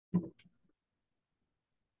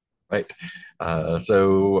Right.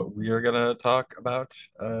 So we are gonna talk about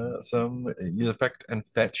some use effect and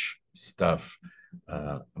fetch stuff.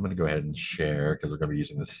 I'm gonna go ahead and share because we're gonna be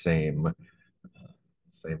using the same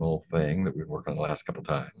old thing that we've worked on the last couple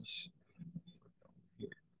times.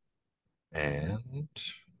 And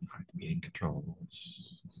meeting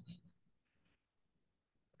controls.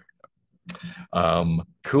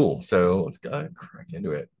 Cool. So let's go crack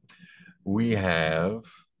into it. We have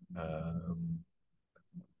there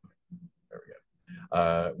we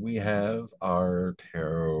go. We have our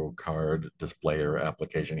tarot card displayer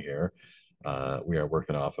application here. We are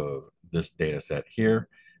working off of this data set here,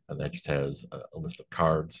 and that just has a list of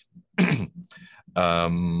cards.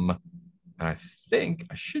 um, I think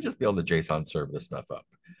I should just be able to JSON serve this stuff up.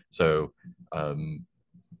 So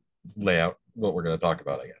lay out what we're going to talk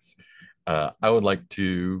about, I guess. I would like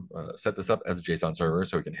to set this up as a JSON server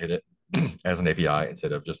so we can hit it as an API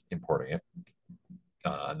instead of just importing it.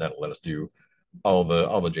 And that'll let us do all the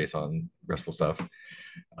JSON RESTful stuff.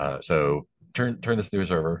 So turn this into a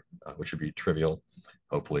server, which should be trivial,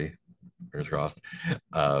 hopefully, fingers crossed.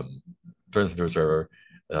 Turn this into a server.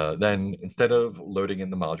 Then instead of loading in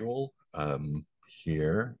the module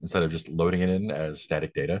here, instead of just loading it in as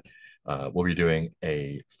static data, we'll be doing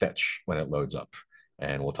a fetch when it loads up.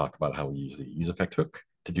 And we'll talk about how we use the useEffect hook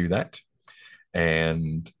to do that.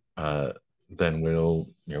 And then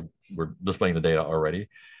we're displaying the data already.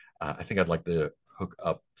 I think I'd like to hook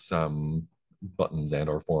up some buttons and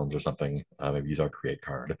or forms or something. Maybe use our create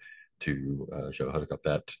card to show how to hook up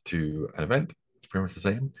that to an event. It's pretty much the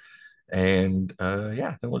same. And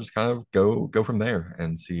yeah, then we'll just kind of go from there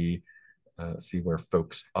and see where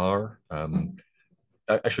folks are.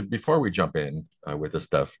 I should before we jump in with this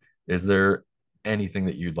stuff. Is there anything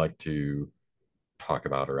that you'd like to talk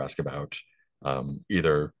about or ask about?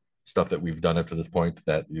 Either stuff that we've done up to this point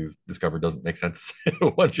that you've discovered doesn't make sense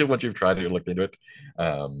once you've tried it or looked into it,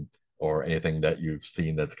 or anything that you've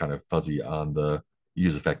seen that's kind of fuzzy on the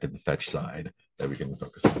use effect and the fetch side that we can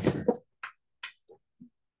focus on here.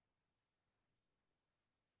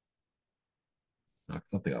 Knock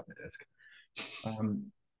something off my desk.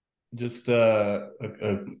 Um, just a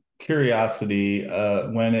curiosity,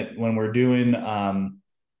 when we're doing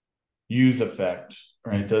use effect,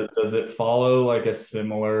 right? Does it follow like a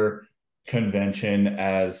similar convention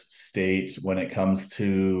as states when it comes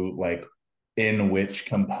to like in which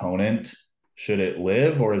component should it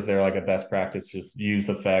live, or is there like a best practice just use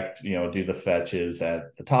effect, do the fetches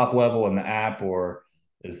at the top level in the app, or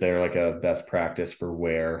is there like a best practice for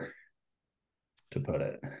where to put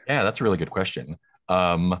it? Yeah, that's a really good question.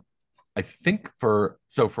 I think for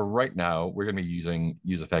right now, we're going to be using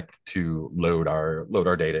use effect to load our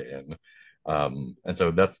data in, and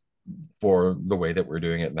so that's for the way that we're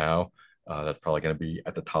doing it now. That's probably going to be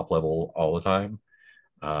at the top level all the time.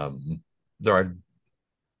 There are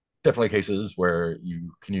definitely cases where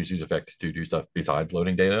you can use use effect to do stuff besides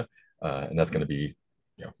loading data, and that's going to be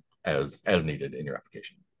as needed in your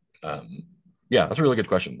application. Um, yeah, that's a really good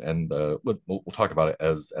question, and we'll talk about it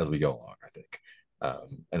as we go along, I think.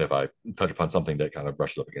 And if I touch upon something that kind of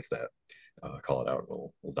brushes up against that, call it out.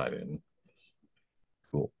 We'll dive in.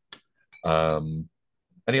 Cool. Um,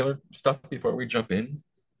 any other stuff before we jump in?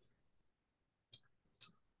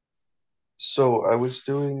 So I was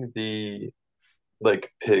doing the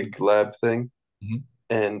like pig lab thing, Mhm.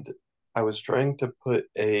 and I was trying to put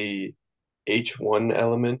a H1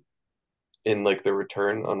 element in like the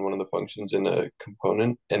return on one of the functions in a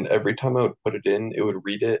component, and every time I would put it in, it would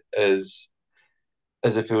read it as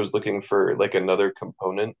if it was looking for like another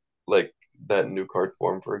component, like that new card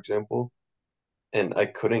form, for example. And I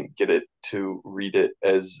couldn't get it to read it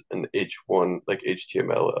as an H1 like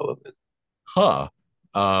HTML element. Huh.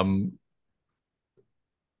 Um,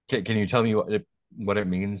 can you tell me what it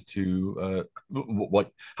means to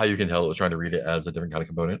what how you can tell it was trying to read it as a different kind of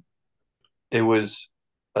component? It was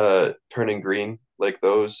turning green like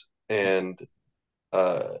those, and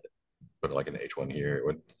uh Put like an H1 here. It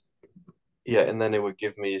would. yeah, and then it would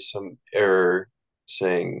give me some error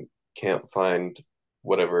saying can't find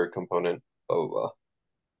whatever component, blah blah blah.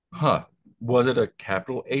 Huh. Was it a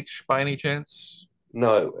capital H by any chance?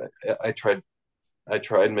 No, I tried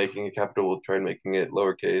making it capital, tried making it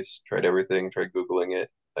lowercase, tried everything, tried Googling it.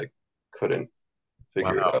 I couldn't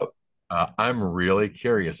figure it Wow. out. I'm really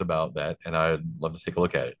curious about that, and I'd love to take a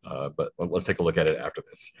look at it. But let's take a look at it after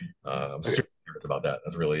this. I'm Okay. super curious about that.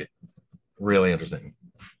 That's really, really interesting.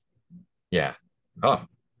 Yeah. Huh.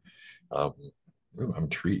 Um, ooh, I'm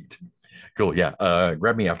intrigued. Cool. Yeah.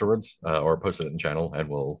 Grab me afterwards, or post it in the channel, and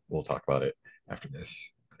we'll talk about it after this.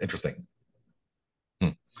 Interesting. Hmm.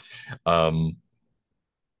 Um,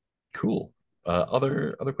 cool.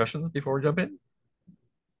 Other questions before we jump in?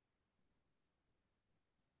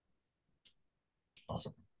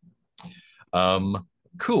 Awesome.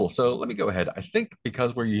 Cool. So let me go ahead. I think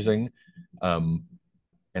because we're using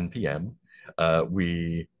NPM,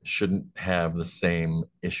 we shouldn't have the same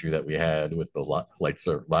issue that we had with the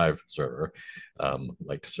live server.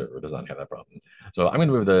 Light server does not have that problem. So I'm going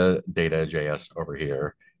to move the data.js over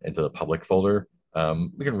here into the public folder.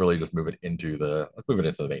 We can really just move it into let's move it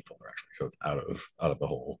into the main folder actually, so it's out of the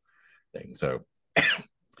whole thing. So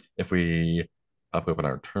if we pop open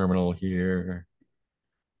our terminal here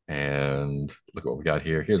and look what we got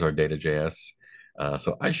here. Here's our data.js.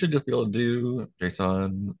 So I should just be able to do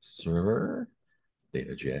JSON server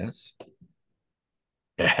data.js.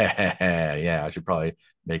 Yeah, I should probably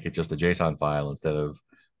make it just a JSON file instead of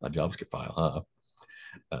a JavaScript file,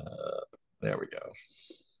 huh? There we go.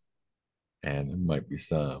 And there might be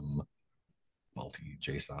some faulty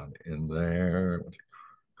JSON in there. Let's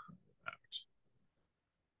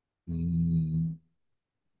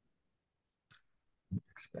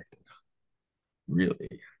expected.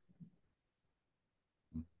 Really?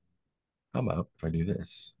 How about if I do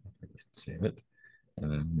this? If I just save it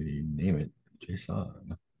and then we name it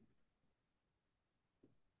JSON.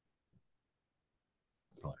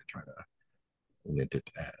 Probably try to lint it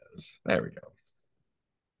as. There we go.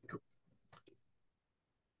 Cool.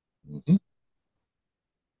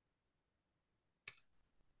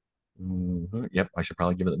 Yep, I should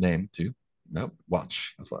probably give it a name too. Nope,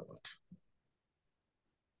 watch. That's what I want.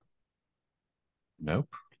 Nope.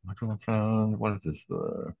 What is this?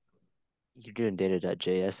 You're doing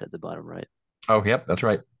data.js at the bottom right. Oh, yep, that's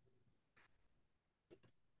right.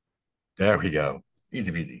 There we go.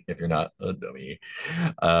 Easy peasy if you're not a dummy.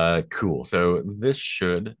 Cool. So this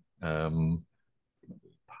should pop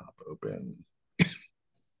open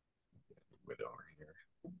window over here.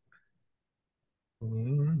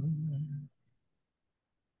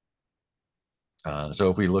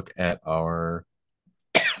 So if we look at our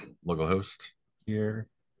local host here,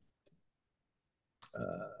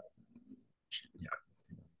 yeah,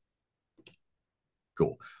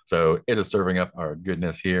 cool. So it is serving up our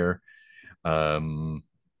goodness here. I blew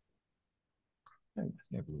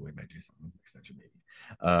away my JSON extension maybe.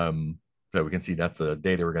 So we can see that's the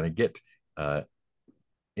data we're going to get.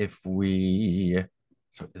 If we,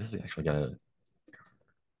 so this is actually going to,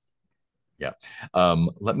 yeah.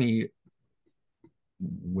 Let me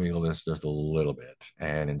wiggle this just a little bit.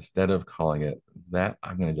 And instead of calling it that,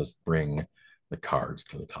 I'm going to just bring the cards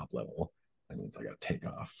to the top level. That means I got to take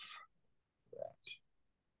off that.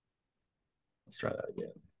 Let's try that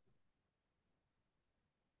again.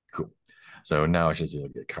 Cool. So now I should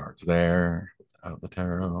just get cards there out of the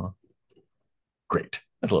tarot. Great.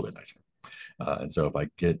 That's a little bit nicer. And so if I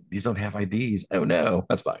get, these don't have IDs. Oh no,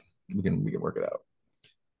 that's fine. We can work it out.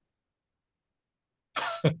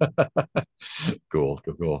 Cool.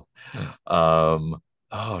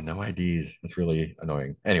 Oh, no IDs. That's really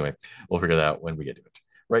annoying. Anyway, we'll figure that out when we get to it.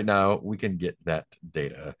 Right now, we can get that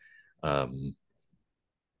data. Do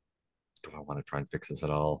I want to try and fix this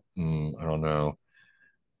at all? I don't know.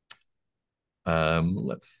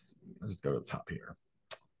 Let's just go to the top here.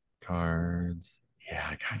 Cards. Yeah,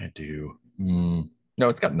 I kind of do. No,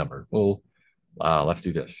 it's got a number. Well, let's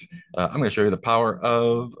do this. I'm going to show you the power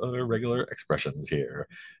of regular expressions here.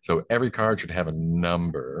 So every card should have a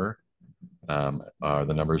number. Are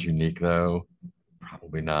the numbers unique though?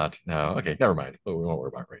 Probably not. No. Okay, never mind. We won't worry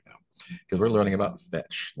about it right now because we're learning about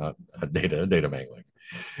fetch, not data mangling.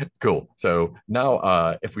 Cool. So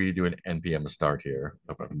now if we do an npm start here,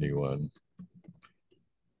 open up a new one,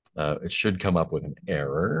 it should come up with an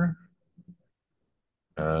error.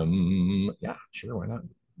 Yeah, sure, why not?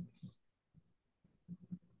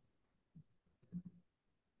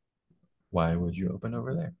 Why would you open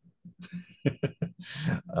over there?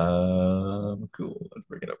 Cool. Let's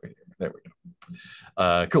bring it up here. There we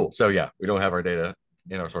go. Cool. So yeah, we don't have our data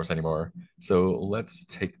in our source anymore. So let's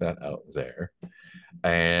take that out there.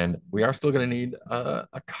 And we are still going to need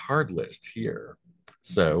a card list here.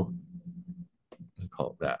 So we'll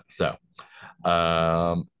call it that.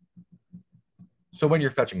 So when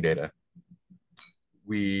you're fetching data,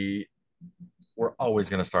 we're always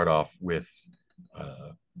going to start off with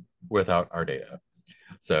without our data.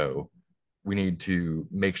 So we need to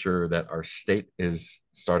make sure that our state is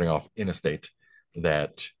starting off in a state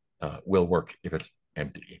that will work if it's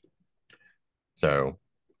empty. So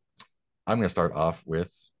I'm going to start off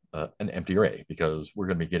with an empty array because we're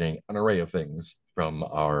going to be getting an array of things from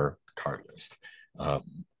our card list.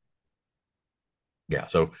 Yeah,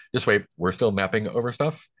 so this way we're still mapping over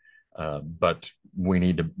stuff, but we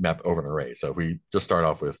need to map over an array. So if we just start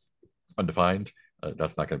off with undefined,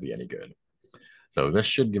 that's not going to be any good. So this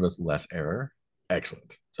should give us less error.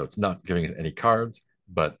 Excellent. So it's not giving us any cards,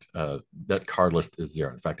 but that card list is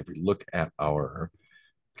 0. In fact, if we look at our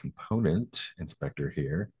component inspector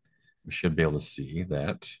here, we should be able to see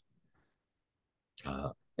that,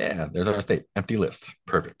 yeah, there's our state, empty list.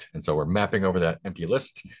 Perfect. And so we're mapping over that empty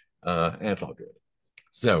list, and it's all good.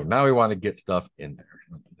 So now we want to get stuff in there.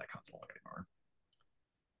 I don't need that console anymore.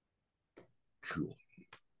 Cool.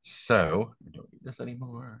 So we don't need this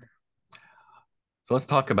anymore. So let's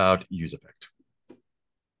talk about useEffect.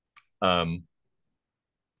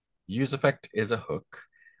 useEffect is a hook,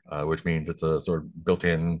 which means it's a sort of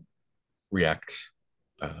built-in React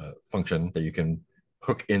function that you can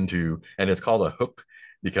hook into, and it's called a hook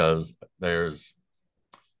because we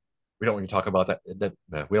don't really talk about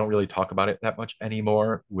we don't really talk about it that much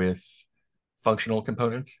anymore with functional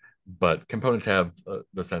components, but components have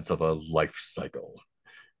the sense of a life cycle,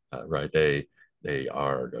 right? They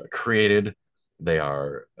are created, they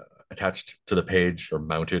are attached to the page or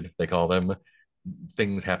mounted, they call them.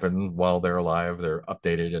 Things happen while they're alive, they're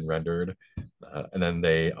updated and rendered, and then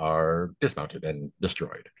they are dismounted and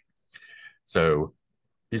destroyed. So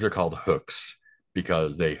these are called hooks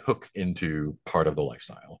because they hook into part of the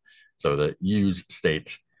lifestyle. So the use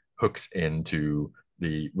state hooks into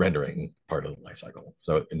the rendering part of the lifecycle.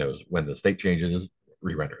 So it knows when the state changes,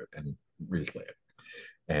 re-render it and redisplay it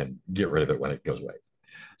and get rid of it when it goes away.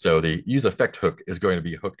 So the useEffect hook is going to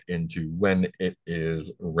be hooked into when it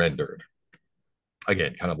is rendered.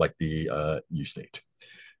 Again, kind of like the use state.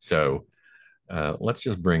 So let's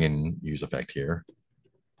just bring in useEffect here.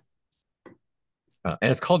 And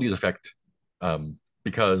it's called useEffect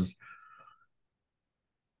because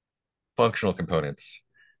functional components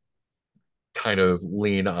kind of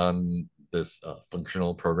lean on this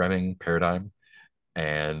functional programming paradigm.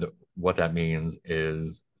 And what that means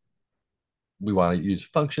is we want to use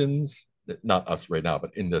functions, not us right now,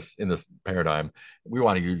 but in this paradigm, we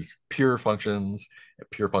want to use pure functions.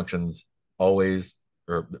 Pure functions always,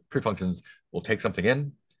 or pure functions will take something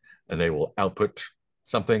in and they will output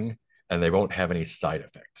something, and they won't have any side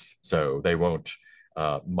effects. So they won't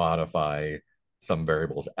modify some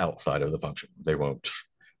variables outside of the function. They won't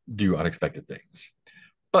do unexpected things.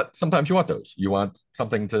 But sometimes you want those. You want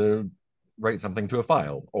something to write something to a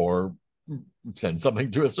file, or send something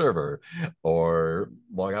to a server, or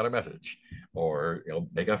log out a message, or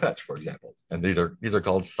make a fetch, for example. And these are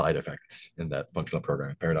called side effects in that functional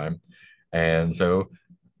programming paradigm. And so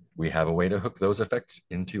we have a way to hook those effects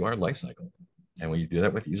into our lifecycle, and we do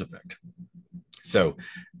that with useEffect. So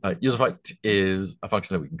useEffect is a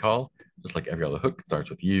function that we can call just like every other hook. It starts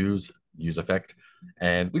with useEffect,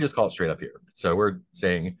 and we just call it straight up here. So we're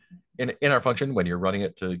saying in our function, when you're running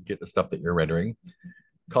it to get the stuff that you're rendering,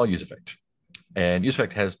 call useEffect. And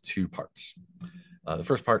useEffect has two parts. The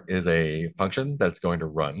first part is a function that's going to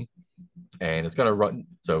run, and it's going to run.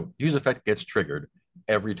 So useEffect gets triggered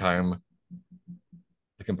every time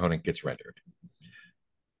the component gets rendered.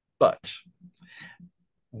 But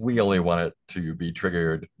we only want it to be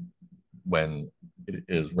triggered when it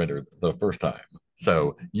is rendered the first time.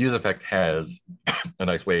 So useEffect has a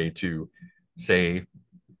nice way to say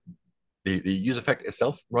the useEffect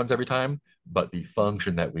itself runs every time, but the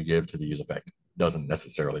function that we give to the useEffect doesn't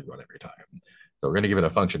necessarily run every time. So we're going to give it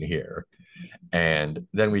a function here, and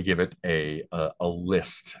then we give it a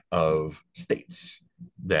list of states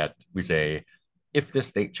that we say, if this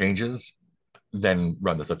state changes, then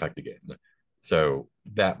run this effect again. So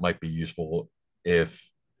that might be useful if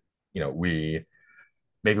maybe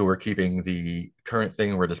we're keeping the current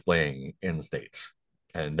thing we're displaying in the state,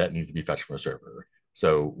 and that needs to be fetched from a server.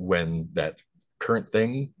 So when that current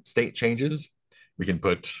thing state changes, we can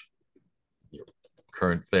put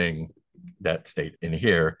current thing, that state in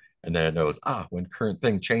here, and then it knows, when current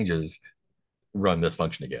thing changes, run this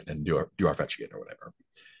function again and do our fetch again or whatever.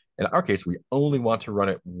 In our case, we only want to run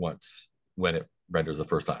it once when it renders the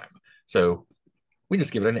first time. So we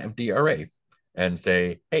just give it an empty array and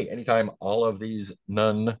say, hey, anytime all of these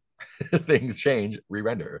none things change,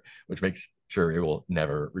 re-render, which makes sure it will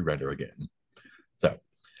never re-render again. So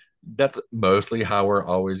that's mostly how we're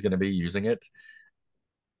always going to be using it.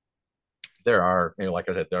 There are, like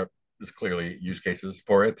I said, there's clearly use cases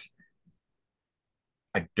for it.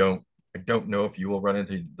 I don't know if you will run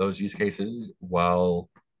into those use cases while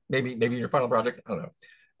maybe in your final project. I don't know,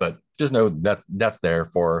 but just know that's there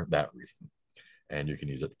for that reason, and you can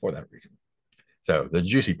use it for that reason. So the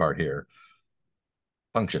juicy part here,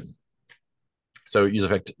 function. So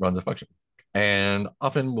useEffect runs a function, and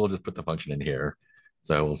often we'll just put the function in here.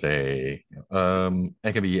 So we'll say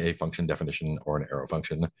it can be a function definition or an arrow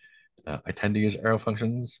function. I tend to use arrow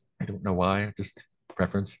functions. I don't know why, just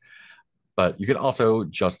preference. But you can also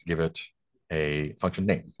just give it a function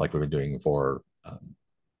name, like we've been doing for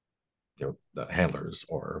the handlers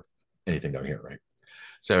or anything down here, right?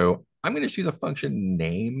 So I'm going to choose a function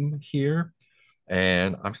name here,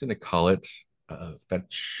 and I'm just going to call it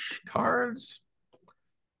fetch cards,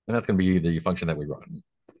 and that's going to be the function that we run.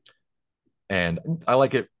 And I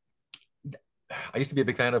like it. I used to be a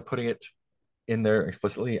big fan of putting it in there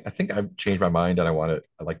explicitly. I think I've changed my mind and I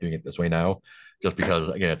like doing it this way now, just because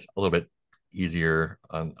again, it's a little bit easier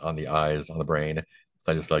on the eyes, on the brain.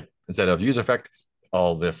 So I just like, instead of use effect,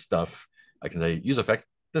 all this stuff, I can say use effect,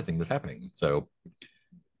 the thing that's happening. So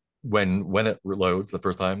when it reloads the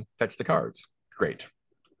first time, fetch the cards. Great.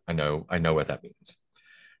 I know what that means.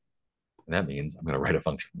 And that means I'm going to write a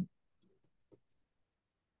function.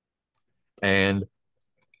 And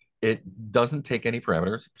it doesn't take any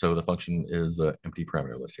parameters. So the function is an empty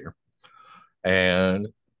parameter list here. And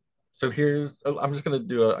so I'm just going to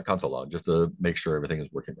do a console log just to make sure everything is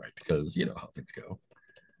working right, because you know how things go.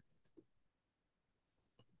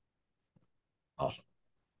 Awesome.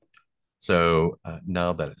 So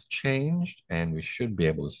now that it's changed, and we should be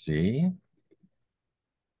able to see,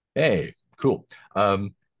 hey, cool.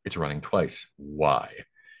 It's running twice. Why?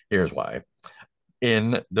 Here's why.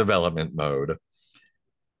 In development mode,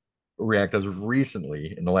 React has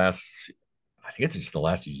recently, in the last, I think it's just the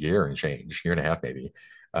last year and change, year and a half maybe,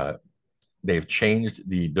 they've changed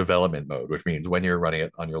the development mode, which means when you're running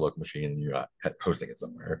it on your local machine and you're not hosting it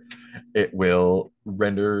somewhere, it will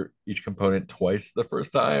render each component twice the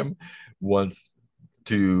first time, once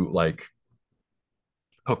to like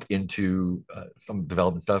hook into some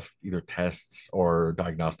development stuff, either tests or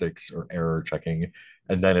diagnostics or error checking,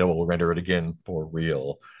 and then it will render it again for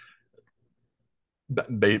real.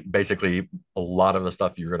 Basically, a lot of the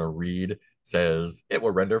stuff you're going to read says it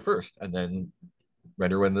will render first and then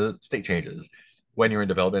render when the state changes. When you're in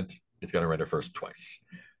development, it's going to render first twice.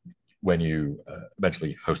 When you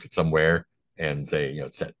eventually host it somewhere and say,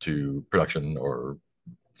 it's set to production or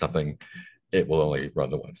something, it will only run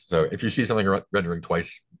the once. So if you see something rendering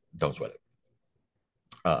twice, don't sweat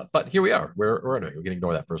it. But here we are. We're rendering. We can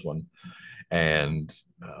ignore that first one, and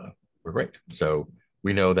we're great. So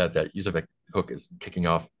we know that useEffect hook is kicking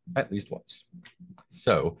off at least once.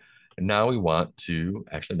 So now we want to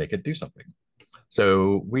actually make it do something.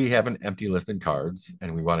 So we have an empty list in cards,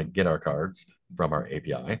 and we want to get our cards from our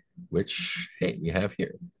API, which, hey, we have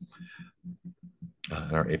here.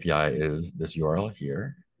 And our API is this URL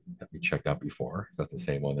here that we checked out before. So that's the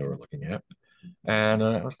same one that we're looking at. And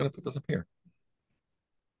I was going to put this up here.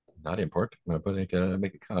 Not import. I'm going to put it,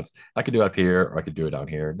 make it const. I could do it up here, or I could do it down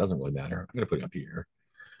here. It doesn't really matter. I'm going to put it up here.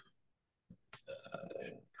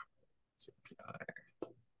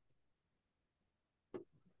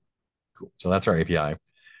 Cool. So that's our API.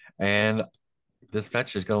 And this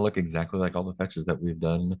fetch is going to look exactly like all the fetches that we've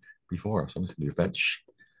done before. So I'm just going to do fetch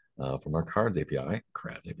from our cards API,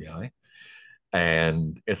 CRADS API.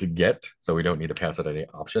 And it's a get, so we don't need to pass it any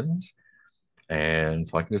options. And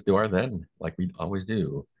so I can just do our then, like we always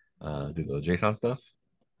do. Do the JSON stuff.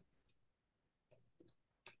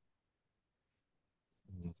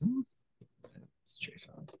 It's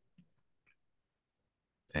JSON.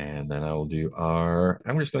 And then I will do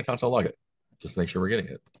I'm just going to console log it, just to make sure we're getting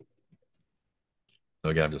it. So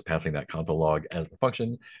again, I'm just passing that console log as the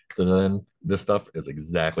function. So then this stuff is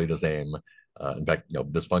exactly the same. In fact,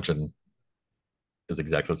 this function is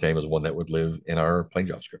exactly the same as one that would live in our plain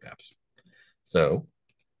JavaScript apps. So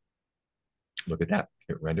look at that,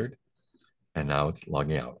 it rendered. And now it's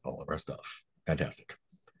logging out all of our stuff. Fantastic.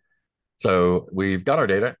 So we've got our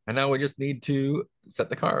data, and now we just need to set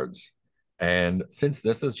the cards. And since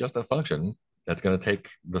this is just a function that's going to take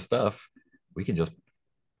the stuff, we can just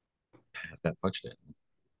pass that function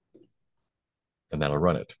in, and that'll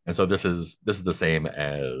run it. And so this is the same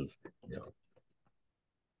as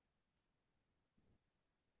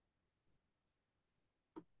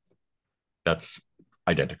that's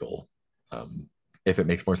identical. If it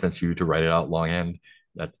makes more sense to you to write it out longhand,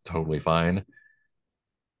 that's totally fine.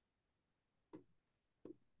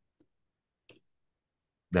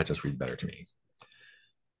 That just reads better to me.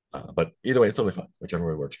 But either way, it's totally fine, whichever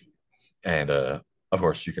way works for you. And of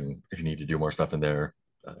course, you can, if you need to do more stuff in there,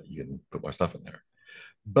 you can put more stuff in there.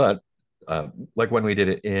 But like when we did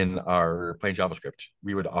it in our plain JavaScript,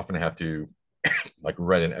 we would often have to like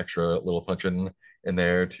write an extra little function in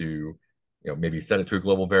there to maybe set it to a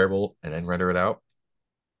global variable and then render it out.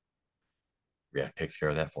 React takes care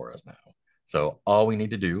of that for us now. So all we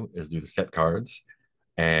need to do is do the set cards,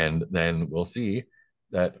 and then we'll see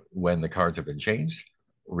that when the cards have been changed,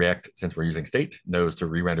 React, since we're using state, knows to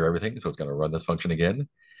re-render everything. So it's going to run this function again.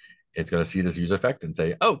 it's going to see this use effect and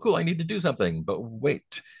say, oh, cool, I need to do something. But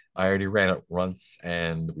wait, I already ran it once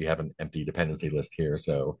and we have an empty dependency list here.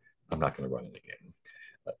 So I'm not going to run it again.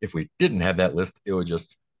 If we didn't have that list, it would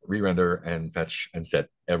just re-render and fetch and set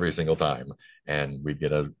every single time. And we'd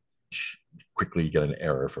quickly get an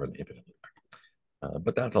error for an infinite loop.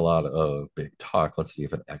 But that's a lot of big talk. Let's see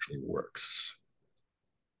if it actually works.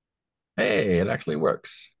 Hey, it actually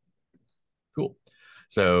works. Cool.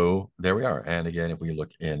 So there we are. And again, if we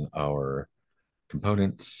look in our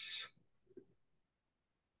components,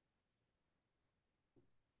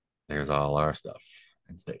 there's all our stuff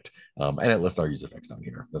in state. And it lists our use effects down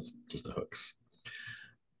here. That's just the hooks.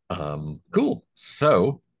 Cool.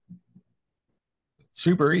 So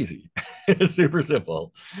super easy, super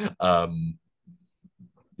simple.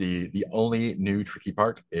 The only new tricky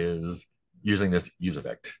part is using this use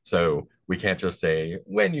effect. So we can't just say,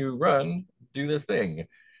 when you run, do this thing,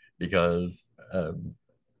 because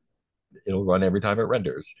it'll run every time it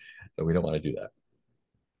renders. So we don't want to do that.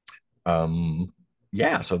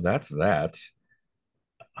 Yeah, so that's that.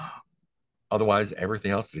 Otherwise,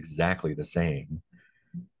 everything else is exactly the same.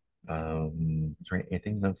 Is there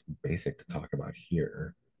anything that's basic to talk about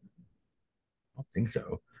here? I don't think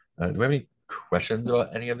so. Do we have any questions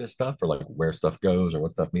about any of this stuff, or like where stuff goes or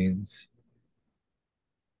what stuff means?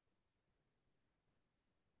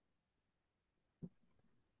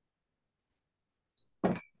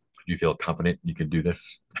 Do you feel confident you can do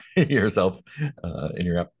this yourself in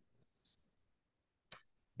your app?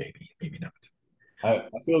 Maybe not. I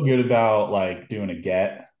feel good about like doing a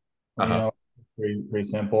get, Uh-huh. pretty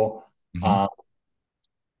simple. Mhm.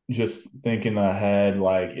 Just thinking ahead,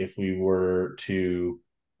 like if we were to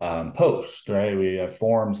post, right? We have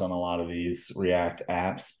forms on a lot of these React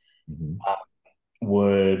apps. Mhm. Uh,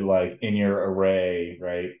 would like in your array,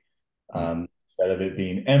 right? Mhm. Instead of it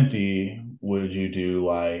being empty, would you do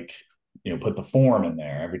like, put the form in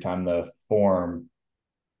there every time the form,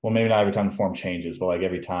 well, maybe not every time the form changes, but like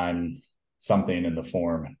every time something in the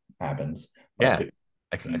form happens, like Yeah,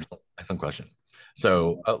 excellent question.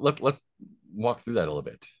 So let's walk through that a little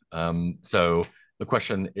bit. So the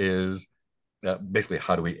question is basically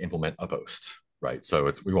how do we implement a post, right? So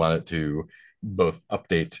we want it to both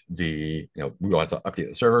update we want to update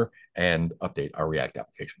the server and update our React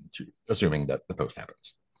application, assuming that the post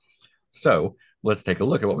happens. So let's take a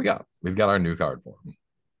look at what we got. We've got our new card form.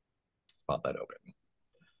 Pop that open.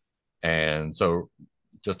 And so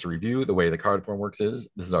just to review, the way the card form works is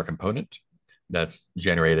this is our component that's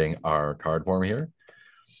generating our card form here.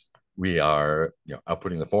 We are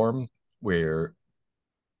outputting the form. We're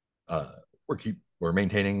uh, we're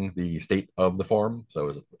maintaining the state of the form, so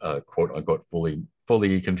it's a quote unquote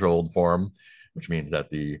fully controlled form, which means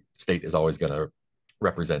that the state is always going to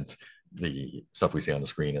represent the stuff we see on the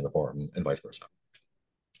screen in the form, and vice versa.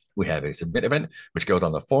 We have a submit event, which goes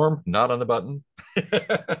on the form, not on the button.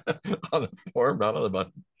 On the form, not on the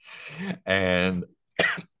button. And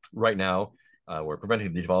right now, we're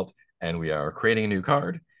preventing the default, and we are creating a new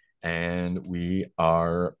card, and we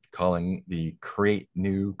are calling the create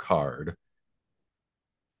new card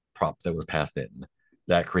prop that was passed in.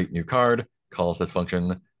 That create new card calls this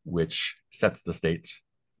function, which sets the state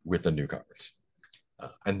with the new cards.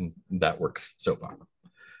 And that works so far.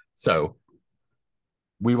 So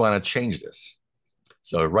we want to change this.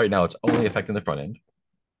 So right now it's only affecting the front end.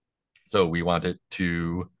 So we want it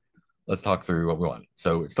to, let's talk through what we want.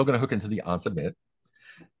 So it's still going to hook into the on submit.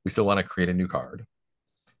 We still want to create a new card.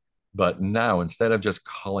 But now instead of just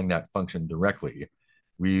calling that function directly,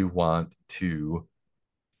 we want to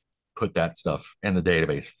put that stuff in the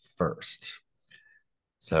database first.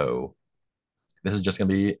 So this is just going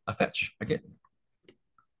to be a fetch again.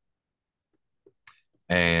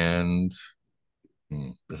 And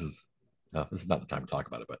this is not the time to talk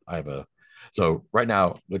about it, but I have so right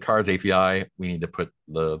now the cards API, we need to put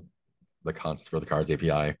the const for the cards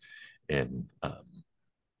API in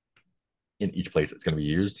each place it's going to be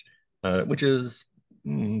used, which is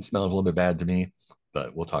smells a little bit bad to me,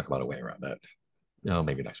 but we'll talk about a way around that.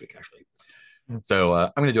 Maybe next week actually. So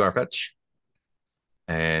I'm going to do our fetch,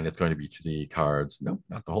 and it's going to be to the cards. Nope,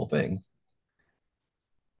 not the whole thing.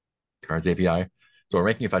 Cards API. So we're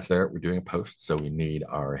making a fetch there. We're doing a post, so we need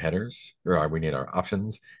our headers, or we need our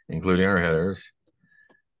options, including our headers.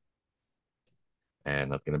 And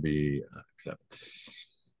that's going to be accept.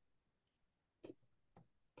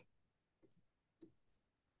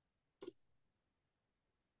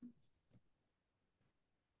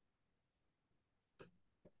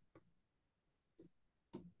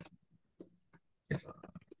 Yes.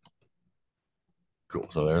 Cool.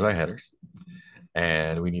 So there's our headers.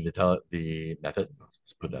 And we need to tell it the method. Let's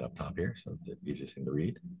just put that up top here. So it's the easiest thing to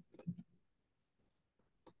read.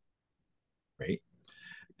 Great.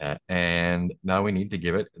 And now we need to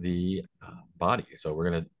give it the body. So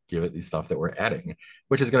we're going to give it the stuff that we're adding,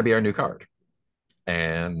 which is going to be our new card.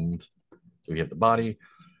 And so we have the body.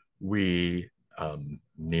 We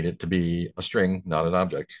need it to be a string, not an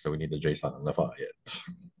object. So we need to JSONify it,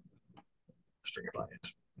 stringify it.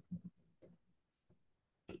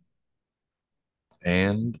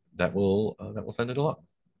 And that will send it along.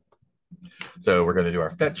 So we're going to do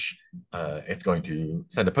our fetch. It's going to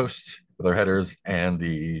send a post with our headers and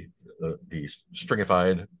the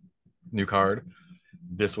stringified new card.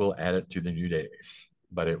 This will add it to the new database,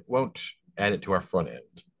 but it won't add it to our front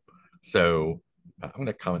end. So I'm going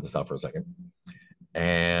to comment this out for a second.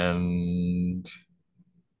 And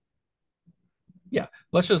yeah,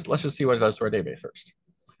 let's just see what it does to our database first.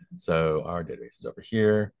 So our database is over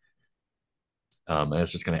here. And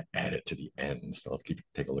it's just going to add it to the end. So let's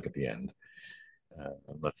take a look at the end.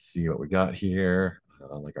 Let's see what we got here.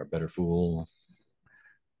 Like our better fool,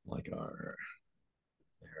 like our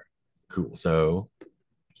there. Cool. So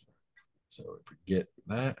if we get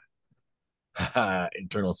that,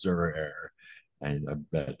 internal server error. I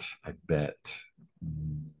bet.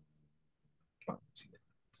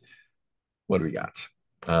 What do we got?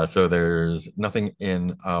 So there's nothing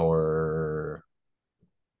in our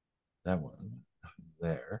that one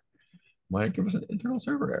there. Might give us an internal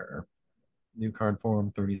server error. New card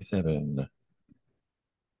form 37.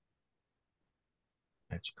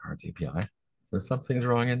 Fetch cards API. So something's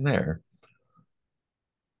wrong in there.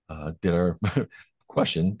 Did our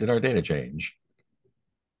question, did our data change?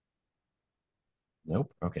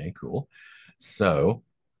 Nope. Okay, cool. So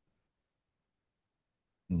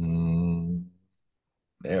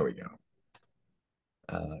there we go.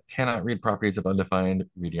 Cannot read properties of undefined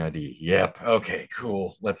reading ID. Yep. Okay,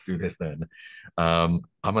 cool. Let's do this then. I'm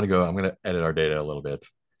gonna edit our data a little bit.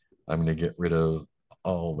 I'm gonna get rid of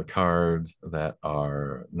all the cards that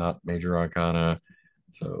are not major arcana.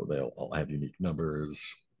 So they'll all have unique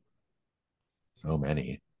numbers. So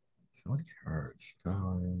many cards. I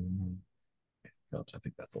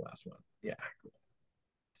think that's the last one. Yeah, cool.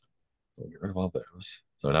 So we'll get rid of all those.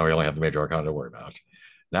 So now we only have the major arcana to worry about.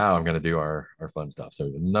 Now I'm going to do our fun stuff. So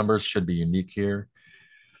the numbers should be unique here.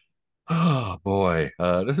 Oh boy,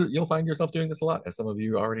 you'll find yourself doing this a lot, as some of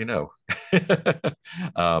you already know.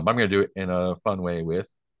 I'm going to do it in a fun way with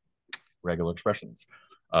regular expressions.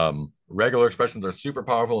 Regular expressions are super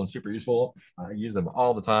powerful and super useful. I use them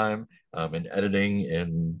all the time in editing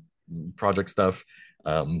and project stuff.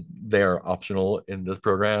 They are optional in this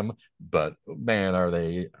program, but man, are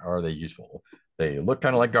they useful. They look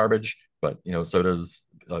kind of like garbage, but so does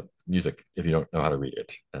music if you don't know how to read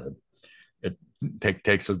it. It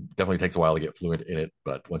definitely takes a while to get fluent in it,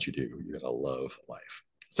 but once you do, you're gonna love life.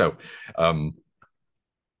 So,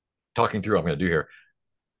 talking through what I'm gonna do here.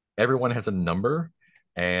 Everyone has a number,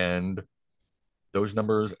 and those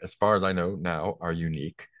numbers, as far as I know now, are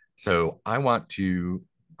unique. So I want to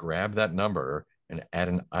grab that number and add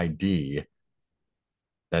an ID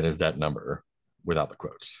that is that number without the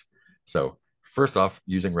quotes. So first off,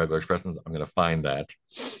 using regular expressions, I'm going to find that.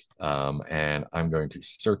 And I'm going to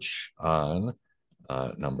search on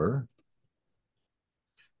number.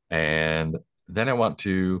 And then I want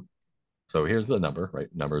to, so here's the number, right?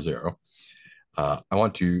 Number 0. I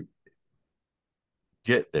want to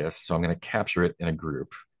get this, so I'm going to capture it in a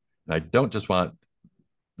group. And I don't just want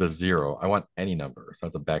the 0, I want any number. So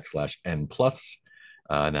that's a \n plus,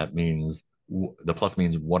 and that means the plus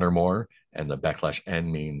means 1 or more, and the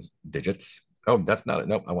 \n means digits. Oh, that's not it.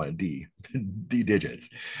 Nope, I want a D, D digits.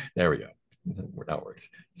 There we go. Now it works.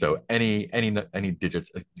 So any digits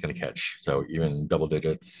it's going to catch. So even double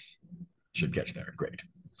digits should catch there. Great.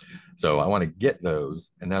 So I want to get those,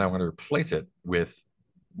 and then I want to replace it with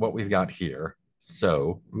what we've got here.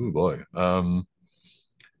 So, oh boy.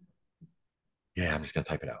 Yeah, I'm just going to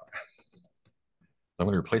type it out. I'm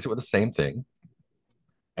going to replace it with the same thing.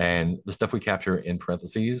 And the stuff we capture in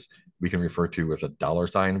parentheses, we can refer to with a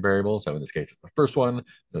 $sign variable. So in this case, it's the first one.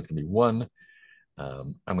 So it's going to be 1.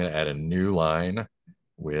 I'm going to add a new line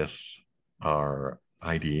with our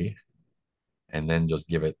ID and then just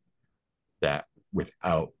give it that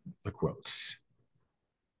without the quotes.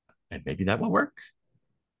 And maybe that will work.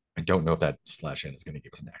 I don't know if that /n is going to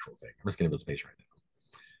give us an actual thing. I'm just going to give it space right now.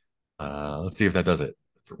 Let's see if that does it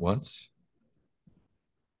for once.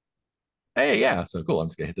 Hey, yeah, so cool. I'm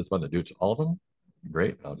just gonna hit this button to do it to all of them.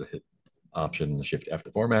 Great. I'll just hit Option Shift F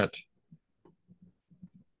to format.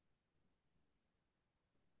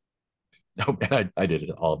 Oh, and I did it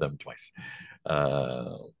to all of them twice.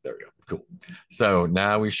 There we go. Cool. So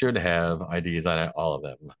now we should have IDs on all of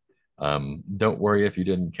them. Don't worry if you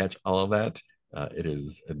didn't catch all of that. It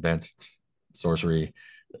is advanced sorcery.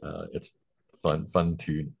 It's fun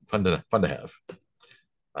to have.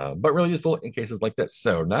 But really useful in cases like this.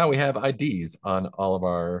 So now we have IDs on all of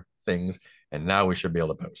our things, and now we should be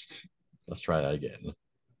able to post. Let's try that again.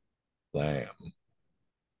 Bam.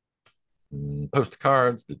 Post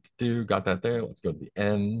cards. Got that there. Let's go to the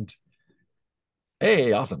end.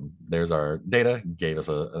 Hey, awesome. There's our data. Gave us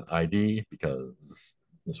an ID because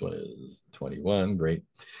this one is 21. Great.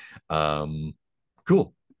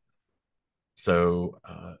 Cool. So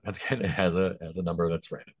that's kind of has a number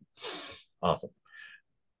that's random. Awesome.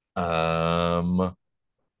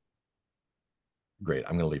 Great.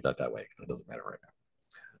 I'm going to leave that way because it doesn't matter right now.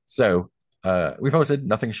 So we posted.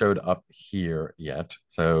 Nothing showed up here yet.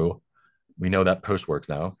 So we know that post works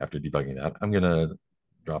now after debugging that. I'm going to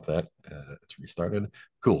drop that. It's restarted.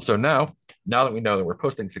 Cool. So now that we know that we're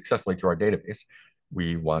posting successfully to our database,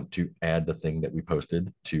 we want to add the thing that we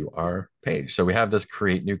posted to our page. So we have this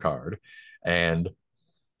create new card. And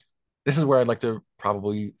this is where I'd like to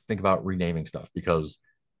probably think about renaming stuff because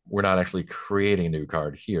we're not actually creating a new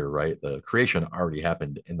card here, right? The creation already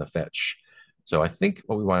happened in the fetch. So I think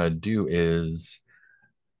what we want to do is,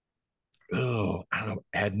 I don't know,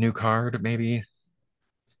 add new card maybe.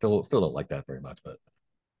 Still don't like that very much, but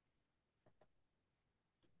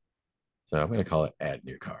so I'm going to call it add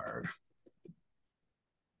new card.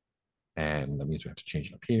 And that means we have to change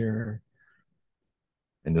it up here.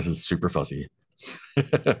 And this is super fuzzy,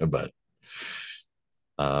 but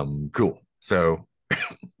cool. So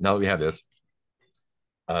now that we have this,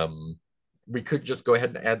 we could just go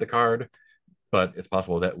ahead and add the card, but it's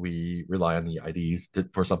possible that we rely on the IDs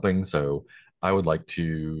for something. So I would like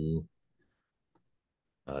to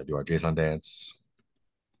do our JSON dance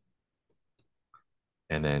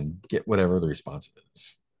and then get whatever the response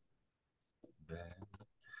is.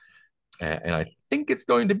 And I think it's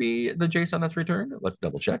going to be the JSON that's returned. Let's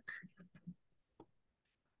double check.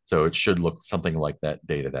 So it should look something like that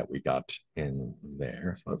data that we got in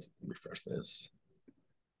there. So let's refresh this.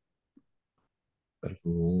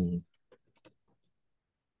 Beautiful.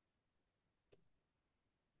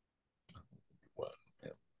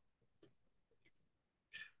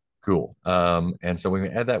 Cool. And so when we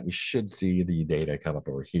add that, we should see the data come up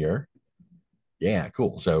over here. Yeah,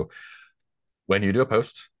 cool. So when you do a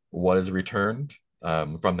post, what is returned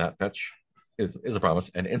from that fetch is a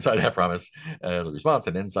promise. And inside that promise is a response.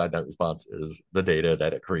 And inside that response is the data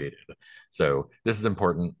that it created. So this is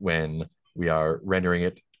important when we are rendering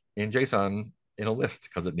it in JSON in a list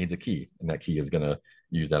because it needs a key. And that key is going to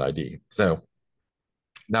use that ID. So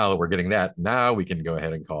now that we're getting that, now we can go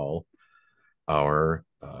ahead and call our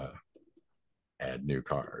add new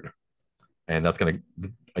card. And that's going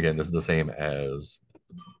to, again, this is the same as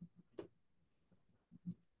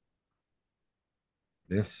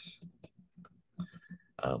this.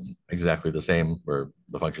 Exactly the same where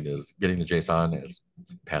the function is getting the JSON, is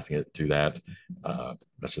passing it to that.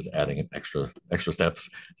 That's just adding an extra steps.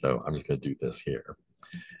 So I'm just going to do this here.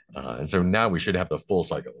 And so now we should have the full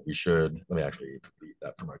cycle. We should, let me actually delete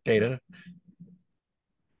that from our data.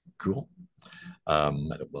 Cool.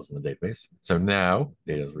 That it was in the database. So now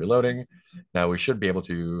data is reloading. Now we should be able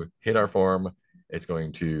to hit our form. It's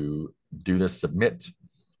going to do this submit.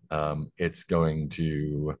 It's going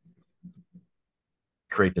to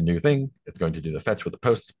create the new thing. It's going to do the fetch with the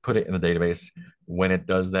post, put it in the database. When it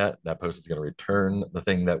does that, that post is going to return the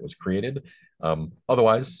thing that was created.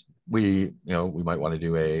 Otherwise, we might want to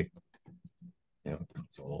do a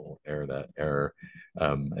console error.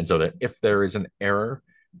 And so that if there is an error,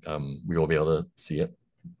 we will be able to see it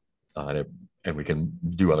and we can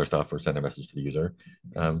do other stuff or send a message to the user.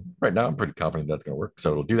 Right now, I'm pretty confident that's going to work.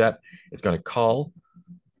 So it'll do that. It's going to call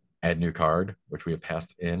add new card, which we have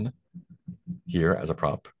passed in here as a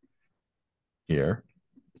prop here.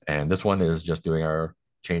 And this one is just doing our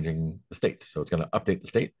changing the state. So it's going to update the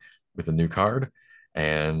state with a new card.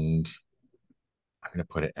 And I'm going to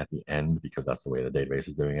put it at the end because that's the way the database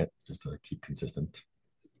is doing it, just to keep consistent.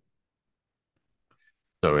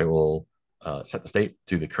 So it will set the state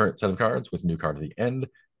to the current set of cards with new card at the end.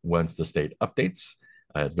 Once the state updates,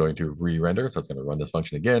 it's going to re-render. So it's going to run this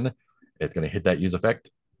function again. It's going to hit that use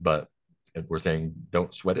effect, but we're saying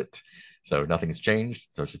don't sweat it. So nothing's changed.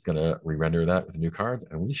 So it's just going to re-render that with new cards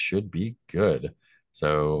and we should be good.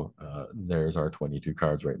 So there's our 22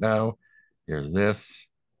 cards right now. Here's this,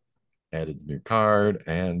 added the new card,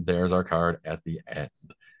 and there's our card at the end.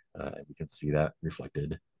 We can see that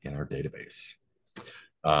reflected in our database.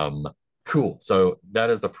 Cool. So that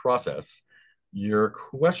is the process. Your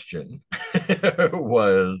question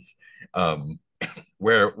was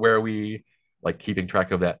where are we like keeping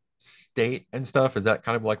track of that state and stuff? Is that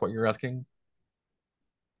kind of like what you're asking?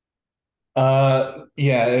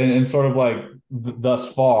 Yeah, and sort of like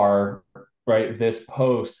thus far, right? This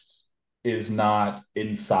post is not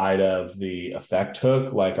inside of the effect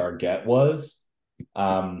hook like our get was.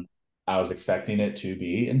 Um, I was expecting it to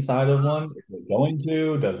be inside of one. Is it going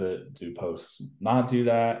to? Does it do posts not do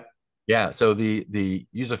that? Yeah, so the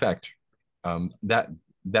use effect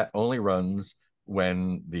that only runs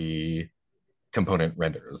when the component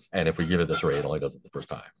renders, and if we give it this array, it only does it the first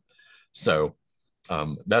time. So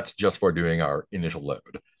that's just for doing our initial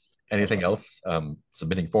load. Anything Okay. else,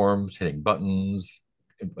 submitting forms, hitting buttons,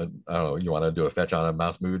 I don't know, you want to do a fetch on a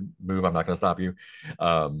mouse move, I'm not going to stop you.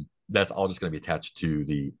 That's all just going to be attached to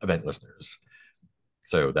the event listeners.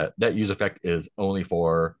 So that use effect is only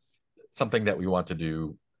for something that we want to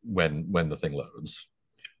do when the thing loads.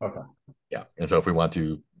 Okay. Yeah, and so if we want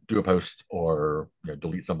to do a post or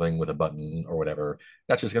delete something with a button or whatever,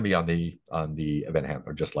 that's just going to be on the event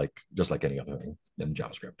handler, just like any other thing in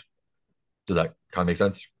JavaScript. Does that kind of make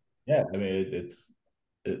sense? Yeah, I mean it's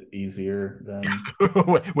easier than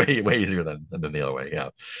way easier than the other way. Yeah,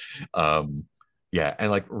 yeah,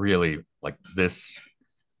 and like really, like this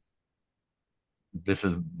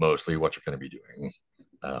is mostly what you're going to be doing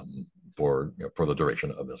for the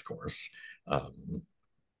duration of this course. Um,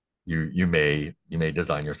 you may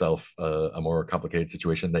design yourself a more complicated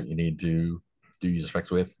situation that you need to do use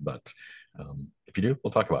effects with, but if you do,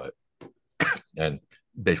 we'll talk about it. And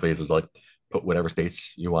basically, it's just like put whatever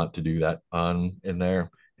states you want to do that on in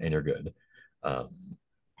there, and you're good. Um,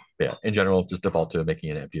 yeah, in general, just default to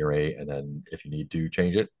making an empty array, and then if you need to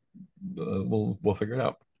change it, we'll figure it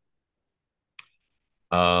out.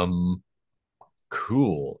 Um,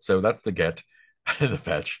 cool. So that's the get, the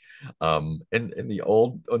fetch. In the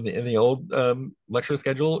old lecture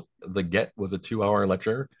schedule, the get was a 2-hour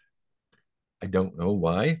lecture. I don't know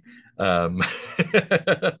why, um,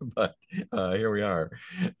 but here we are.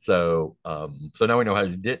 So now we know how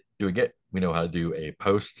to do a get. We know how to do a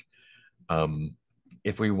post. Um,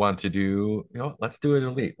 if we want to do, let's do a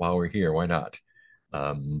delete while we're here. Why not?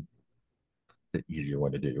 Um, the easier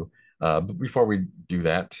one to do. But before we do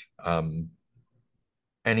that,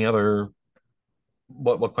 any other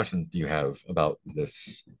what questions do you have about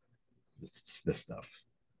this stuff?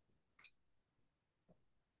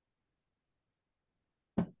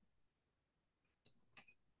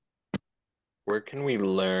 Where can we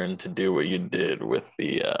learn to do what you did with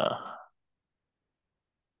the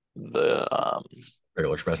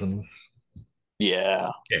Regular expressions. yeah.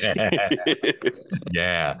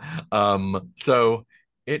 Yeah. So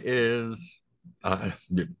it is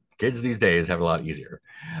kids these days have it a lot easier.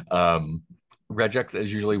 Regex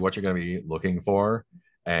is usually what you're going to be looking for,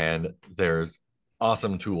 and there's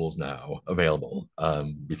awesome tools now available.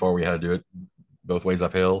 Before we had to do it both ways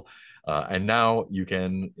uphill, and now you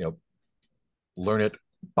can learn it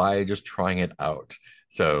by just trying it out.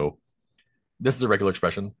 So this is a regular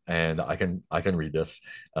expression, and I can read this.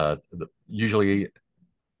 Usually,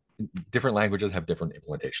 different languages have different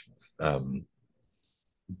implementations.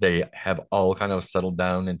 They have all kind of settled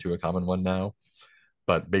down into a common one now,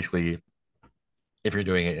 but basically, if you're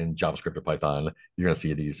doing it in JavaScript or Python, you're going to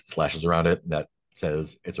see these slashes around it that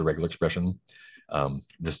says it's a regular expression.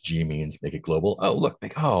 This G means make it global. Oh, look,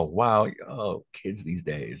 oh, wow. Oh, kids these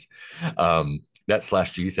days. That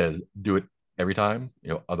slash G says do it every time.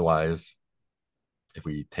 Otherwise, if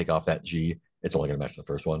we take off that G, it's only going to match the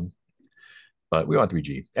first one. But we want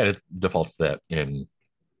 3G, and it defaults to that in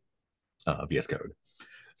VS Code.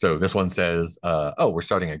 So this one says, oh, we're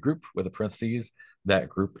starting a group with a parentheses. That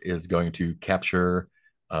group is going to capture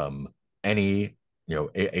any,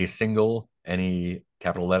 a single, any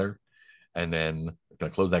capital letter, and then it's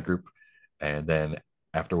going to close that group. And then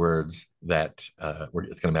afterwards, it's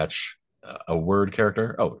going to match a word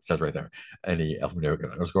character. Oh, it says right there, any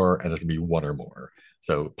alphanumeric underscore, and it's going to be one or more.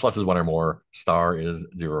 So plus is one or more, star is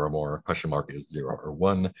 0 or more, question mark is 0 or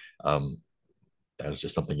 1. That is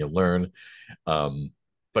just something you'll learn. Um,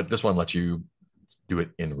 but this one lets you do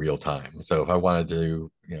it in real time. So if I wanted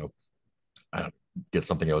to, get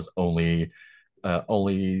something that was only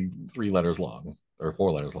 3 letters long or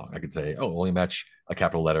 4 letters long, I could say, oh, only match a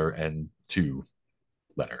capital letter and 2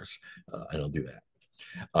 letters, and it'll do that.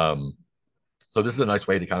 So this is a nice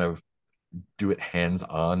way to kind of do it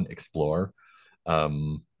hands-on, explore.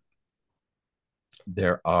 Um,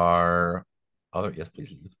 there are other, yes, please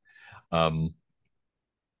leave.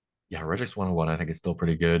 Yeah, Regex 101, I think is still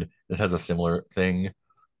pretty good. This has a similar thing,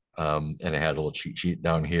 and it has a little cheat sheet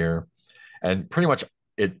down here, and pretty much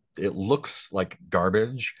it looks like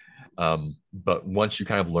garbage, but once you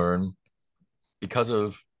kind of learn, because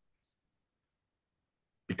of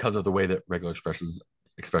the way that regular expressions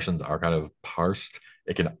expressions are kind of parsed,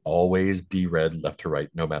 it can always be read left to right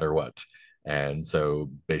no matter what. And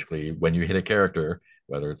so basically, when you hit a character,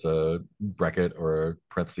 whether it's a bracket or a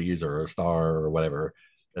parentheses or a star or whatever,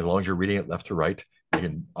 as long as you're reading it left to right, you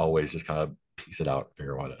can always just kind of piece it out,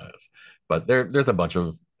 figure out what it is. But there's a bunch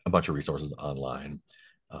of resources online.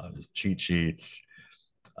 There's cheat sheets.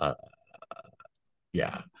 Uh,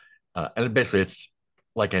 yeah, and basically it's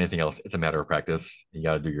like anything else. It's a matter of practice. You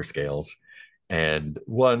got to do your scales. And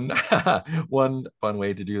one one fun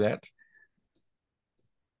way to do that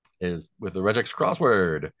is with the regex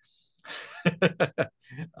crossword.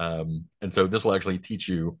 And so this will actually teach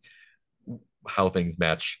you how things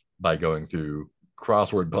match by going through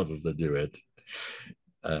crossword puzzles that do it.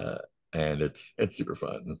 Uh, and it's super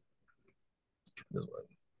fun.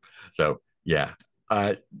 So yeah,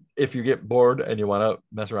 if you get bored and you want to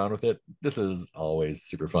mess around with it, this is always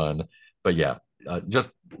super fun. But yeah,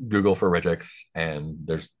 just Google for regex, and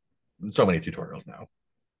there's so many tutorials now.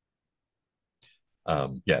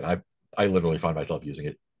 Yeah, I literally find myself using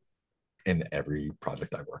it in every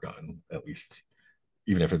project I work on, at least.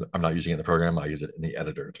 Even if I'm not using it in the program, I use it in the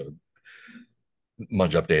editor to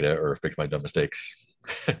munge up data or fix my dumb mistakes.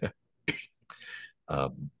 Does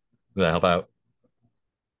that help out?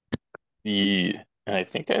 I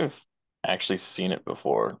think I've actually seen it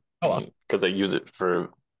before. Oh, awesome. Because I use it for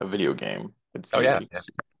a video game. It's Oh yeah, easy. yeah.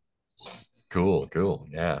 Cool.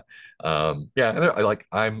 Yeah. Yeah, and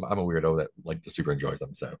I'm a weirdo that like just super enjoys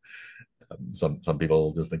them. So some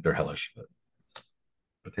people just think they're hellish, but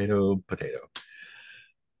potato.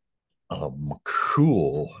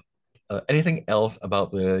 Cool. Anything else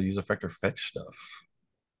about the use effect or fetch stuff?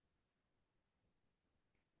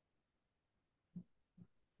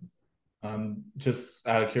 Just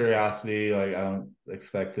out of curiosity, like I don't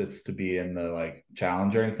expect this to be in the like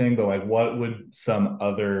challenge or anything, but like what would some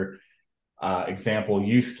other example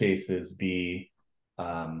use cases be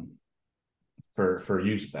for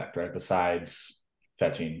use effect, right? Besides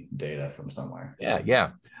fetching data from somewhere.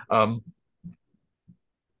 Yeah.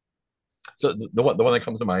 So the one that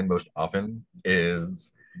comes to mind most often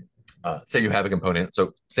is say you have a component.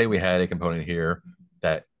 So say we had a component here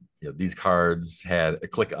that these cards had a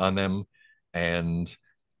click on them, and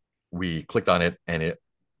we clicked on it and it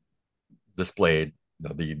displayed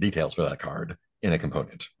the details for that card in a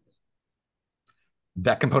component.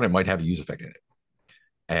 That component might have a use effect in it.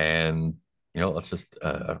 And let's just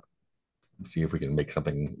see if we can make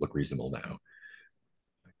something look reasonable now.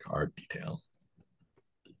 Card detail.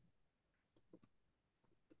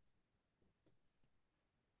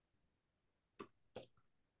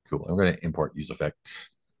 Cool. I'm going to import use effect.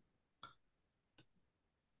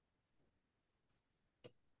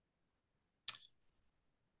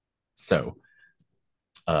 So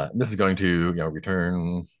this is going to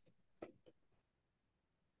return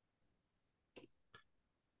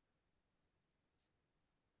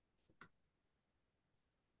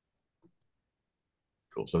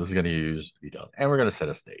cool. So this is going to use details, and we're going to set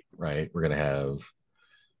a state, right? We're going to have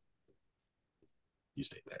use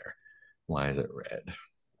state there. Why is it red?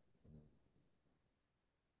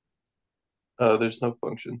 There's no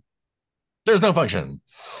function. There's no function.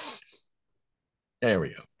 There we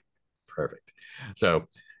go. Perfect. So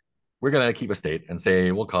we're going to keep a state and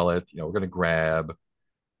say we'll call it, we're going to grab,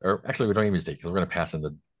 or actually we don't even use state because we're going to pass in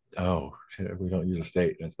the, oh, shit, if we don't use a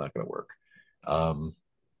state, that's not going to work.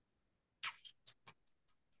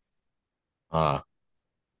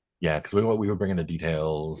 Yeah, because we were bringing the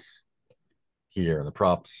details here and the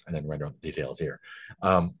props and then render out the details here.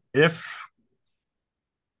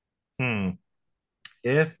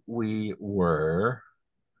 If we were,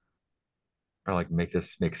 or like make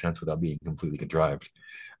this make sense without being completely contrived.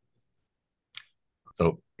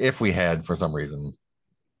 So if we had, for some reason,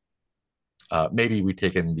 maybe we'd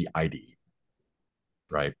taken the ID,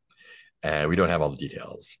 right? And we don't have all the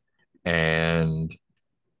details. And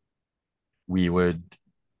we would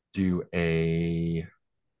do a,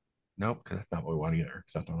 nope, because that's not what we want either.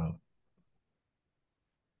 Because I don't know.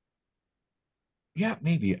 Yeah,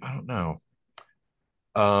 maybe. I don't know.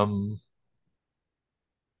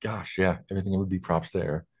 Gosh, yeah, everything would be props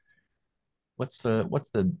there. What's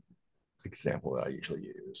the example that I usually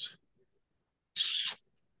use?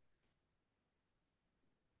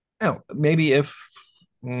 Oh, maybe if,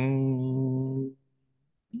 yeah,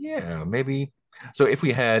 maybe. So if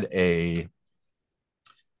we had a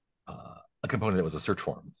component that was a search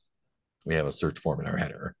form, we have a search form in our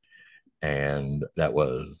header, and that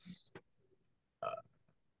was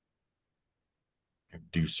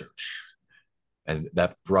do search, and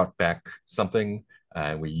that brought back something,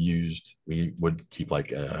 and we would keep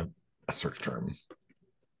like a search term.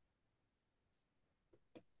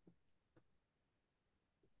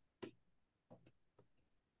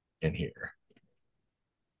 in here.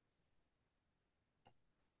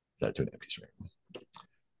 Set to an empty string.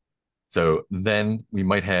 So then we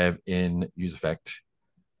might have in useEffect,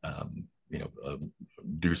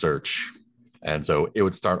 do search. And so it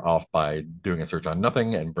would start off by doing a search on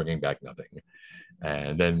nothing and bringing back nothing.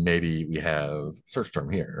 And then maybe we have search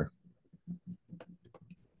term here.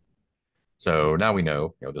 So now we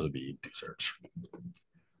know, this would be do search.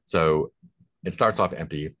 So it starts off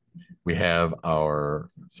empty. We have our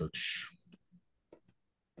search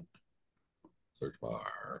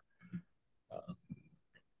bar,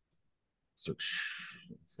 search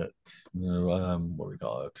set, what do we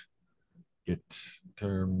call it? Get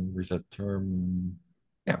term, reset term.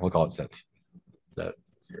 Yeah, we'll call it set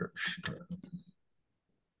search term.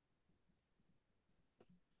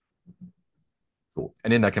 Cool.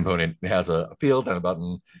 And in that component, it has a field and a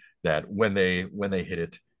button that when they hit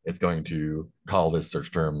it, it's going to call this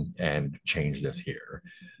search term and change this here.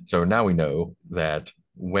 So now we know that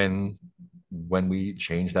when we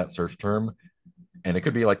change that search term, and it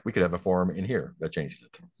could be like we could have a form in here that changes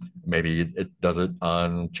it. Maybe it does it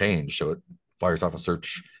on change, so it fires off a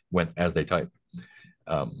search when as they type.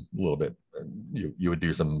 A little bit, you would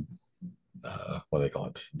do some what do they call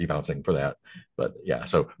it, debouncing for that. But yeah,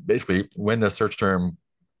 so basically when the search term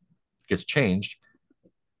gets changed,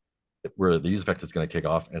 where the use effect is going to kick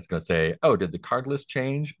off and it's going to say, oh, did the card list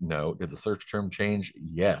change? No. Did the search term change?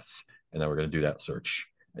 Yes. And then we're going to do that search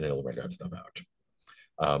and it'll render that stuff out.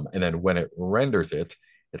 And then when it renders it,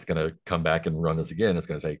 it's going to come back and run this again. It's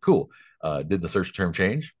going to say, cool, did the search term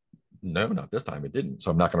change? No, not this time. It didn't. So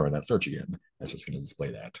I'm not going to run that search again. It's just going to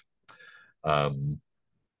display that.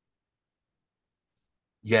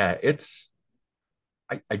 Yeah,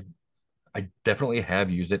 I definitely have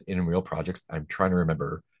used it in real projects. I'm trying to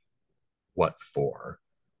remember what for.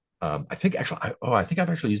 I think I've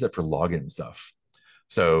actually used it for login stuff.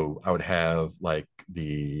 So I would have like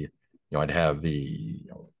I'd have the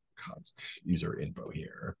const user info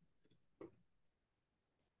here.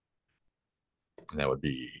 And that would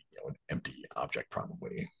be an empty object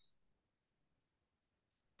probably.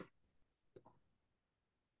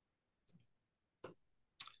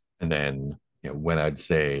 And then when I'd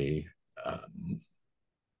say,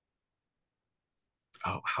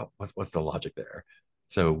 what's the logic there?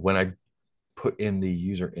 So when I put in the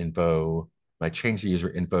user info, when I change the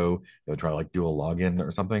user info, it would try to like do a login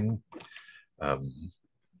or something.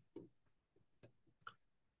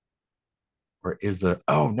 Or is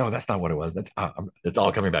oh no, that's not what it was. That's it's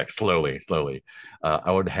all coming back slowly.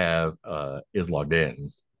 I would have is logged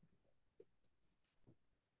in.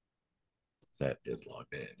 Set is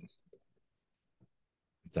logged in.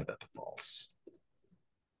 Set that to false.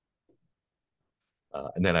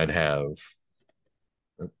 And then I'd have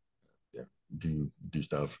do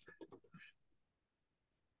stuff.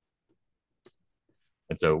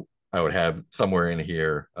 And so I would have somewhere in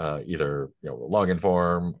here either a login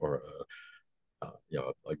form or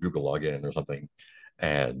a Google login or something.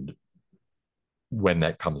 And when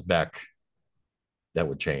that comes back, that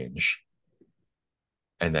would change.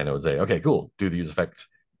 And then it would say, okay, cool, do the use effect.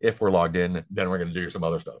 If we're logged in, then we're going to do some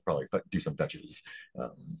other stuff, probably do some fetches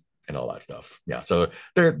and all that stuff. Yeah, so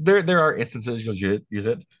there are instances you'll use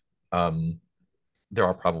it. There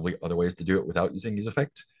are probably other ways to do it without using use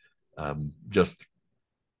effect.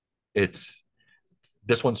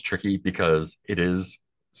 This one's tricky because it is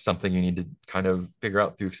something you need to kind of figure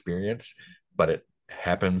out through experience, but it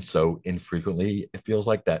happens so infrequently. It feels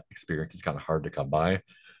like that experience is kind of hard to come by.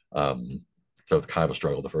 So it's kind of a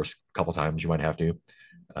struggle the first couple times you might have to,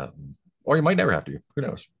 or you might never have to. Who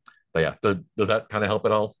knows? But yeah, does that kind of help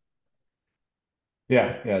at all?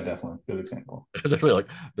 Yeah, definitely. Good example. It's really like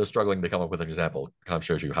they're struggling to come up with an example. Kind of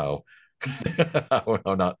shows you how how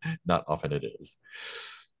not often it is.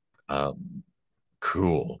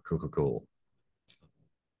 Cool.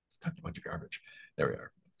 It's a bunch of garbage. There we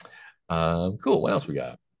are. Cool. What else we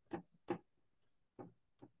got?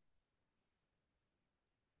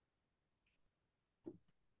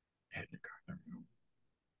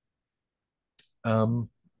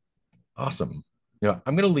 Awesome.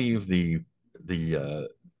 I'm going to leave the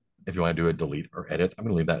if you want to do a delete or edit, I'm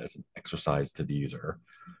going to leave that as an exercise to the user.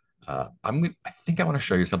 I think I want to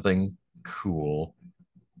show you something cool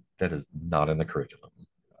that is not in the curriculum.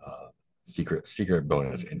 Secret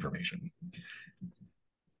bonus information.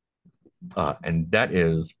 And that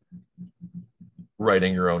is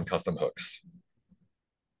writing your own custom hooks.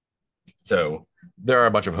 So there are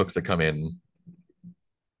a bunch of hooks that come in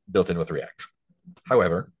built in with React.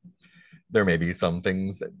 However, there may be some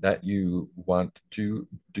things that you want to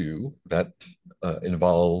do that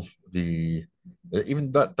involve the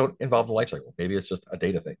even that don't involve the lifecycle. Maybe it's just a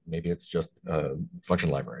data thing. Maybe it's just a function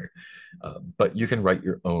library. But you can write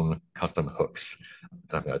your own custom hooks.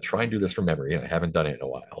 And I'm going to try and do this from memory, and I haven't done it in a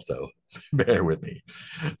while, so bear with me.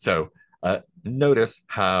 So notice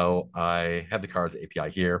how I have the cards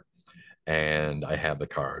API here, and I have the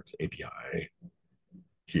cards API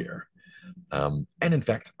here. And in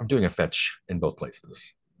fact, I'm doing a fetch in both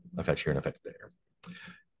places, a fetch here and a fetch there.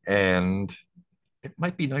 And it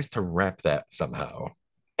might be nice to wrap that somehow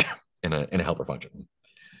in a helper function.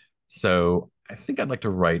 So I think I'd like to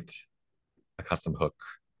write a custom hook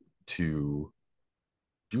to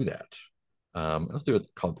do that. Let's do it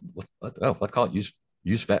called, let's call it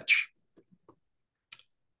use fetch.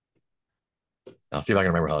 I'll see if I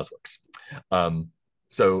can remember how this works.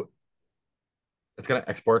 So it's going to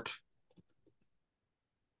export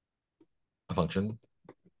a function.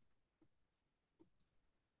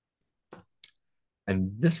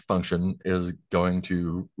 And this function is going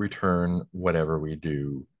to return whatever we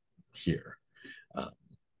do here.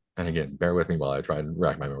 And again, bear with me while I try and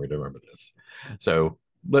rack my memory to remember this. So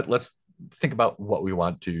let's think about what we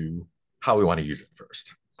want to, how we want to use it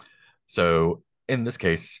first. So in this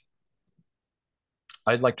case,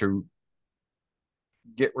 I'd like to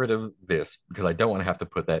get rid of this because I don't want to have to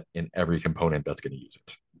put that in every component that's going to use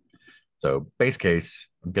it. So base case,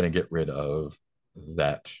 I'm going to get rid of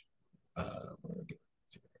that.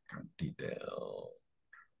 Detail.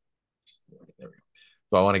 There we go.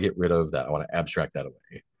 So I want to get rid of that. I want to abstract that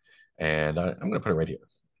away. And I'm going to put it right here.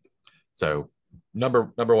 So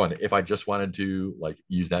number one, if I just wanted to like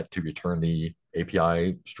use that to return the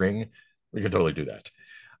API string, we can totally do that.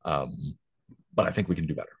 But I think we can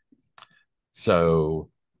do better. So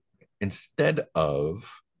instead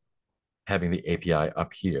of having the API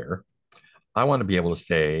up here, I want to be able to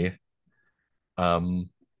say,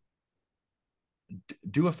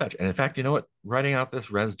 do a fetch. And in fact, you know what? Writing out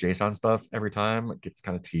this res JSON stuff every time gets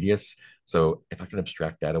kind of tedious. So if I can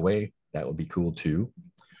abstract that away, that would be cool too.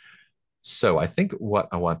 So I think what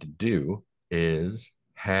I want to do is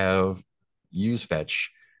have use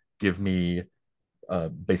fetch give me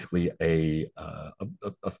basically a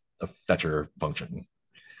fetcher function.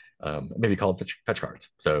 Maybe call it fetch cards.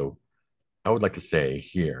 So I would like to say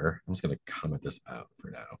here, I'm just going to comment this out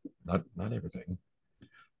for now, not everything.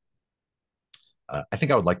 I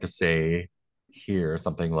think I would like to say here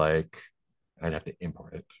something like, I'd have to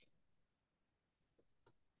import it.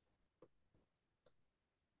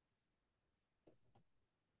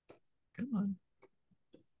 Come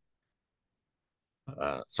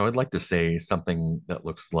on. So I'd like to say something that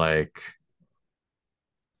looks like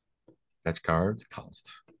fetch cards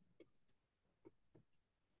const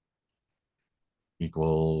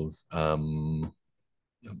equals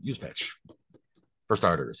use fetch for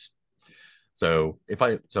starters. So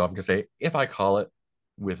I'm gonna say if I call it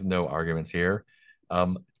with no arguments here,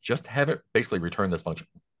 just have it basically return this function.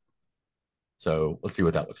 So let's see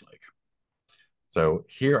what that looks like. So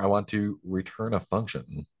here I want to return a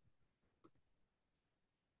function.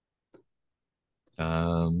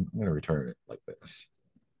 I'm going to return it like this.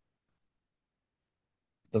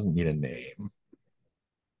 It doesn't need a name.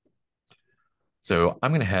 So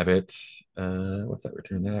I'm going to have it, what's that?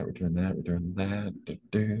 Return that, return that, return that.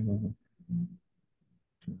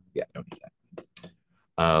 Yeah, I don't need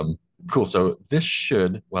that. Cool. So this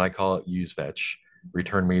should, when I call it use fetch,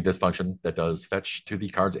 return me this function that does fetch to the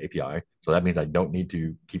cards API. So that means I don't need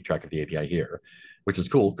to keep track of the API here, which is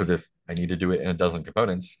cool because if I need to do it in a dozen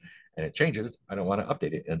components and it changes, I don't want to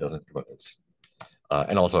update it in a dozen components.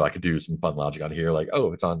 And also I could do some fun logic on here, like, oh,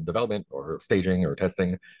 if it's on development or staging or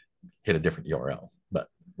testing, hit a different URL. But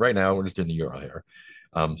right now we're just doing the URL here.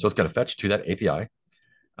 So it's going to fetch to that API.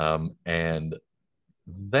 And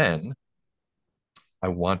then I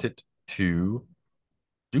want it to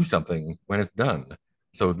do something when it's done.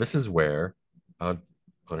 So this is where I'll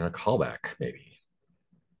put in a callback maybe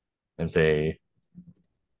and say,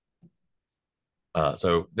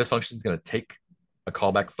 so this function is going to take a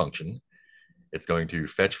callback function. It's going to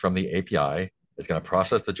fetch from the API. It's going to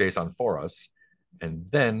process the JSON for us. And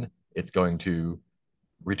then it's going to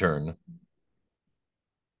return.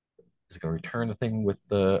 Is it going to return the thing with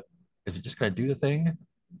the, is it just going to do the thing?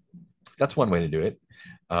 That's one way to do it.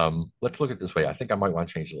 Let's look at it this way. I think I might want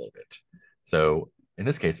to change it a little bit. So in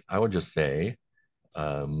this case, I would just say, I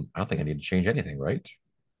don't think I need to change anything, right?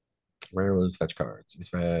 Where was fetch cards? Use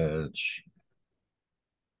fetch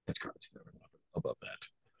cards there above that.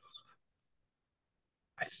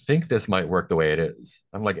 I think this might work the way it is.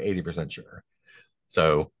 I'm like 80% sure.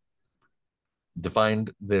 So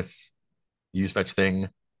defined this use fetch thing.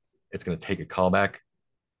 It's going to take a callback.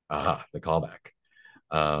 Aha, the callback.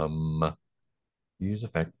 use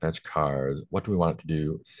effect fetch cards. What do we want it to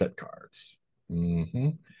do? Set cards.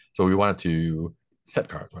 So we want it to set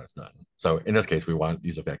cards when it's done. So in this case, we want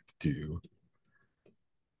use effect to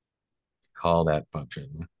call that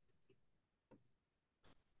function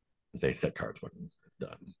and say set cards when it's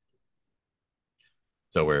done.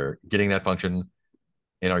 So we're getting that function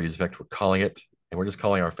in our use effect, we're calling it, and we're just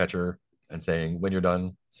calling our fetcher and saying, when you're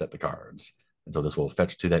done, set the cards. And so this will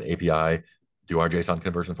fetch to that API, do our JSON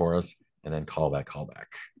conversion for us, and then call that callback.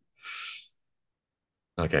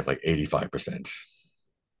 Okay, like 85%.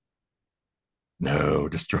 No,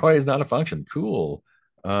 destroy is not a function. Cool.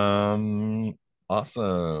 Awesome.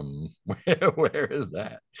 Where is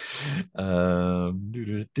that?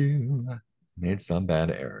 Made some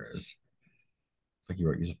bad errors. It's like you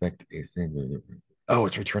wrote use effect async. Oh,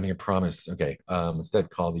 it's returning a promise. Okay. Instead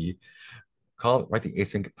write the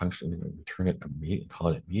async function and return it immediately. Call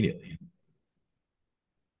it immediately.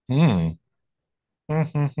 Hmm.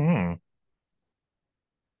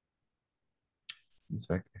 Use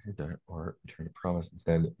effect async or return a promise.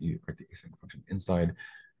 Instead, you write the async function inside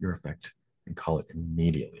your effect and call it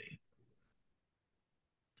immediately.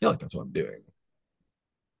 I feel like that's what I'm doing.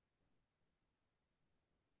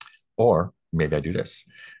 Or maybe I do this.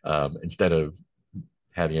 Instead of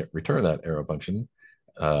having it return that arrow function,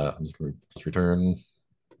 I'm just going to return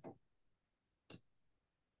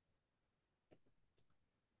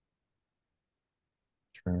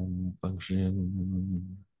return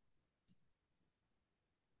function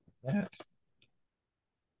that.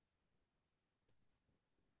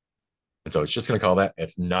 And so it's just going to call that.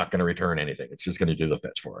 It's not going to return anything. It's just going to do the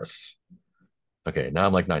fetch for us. Okay, now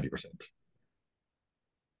I'm like 90%.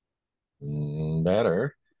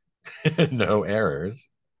 Better. No errors.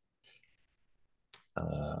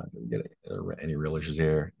 Did we get any real issues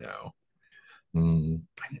here? No.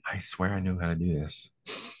 I swear I knew how to do this.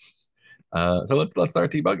 So let's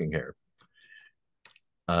start debugging here.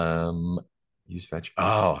 Use fetch.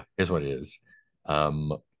 Oh, here's what it is.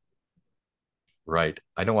 Right.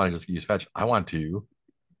 I don't want to just use fetch. I want to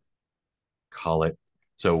call it.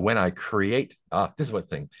 So when I create, this is what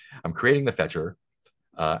thing. I'm creating the fetcher,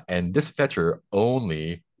 and this fetcher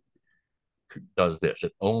only does this.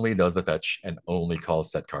 It only does the fetch and only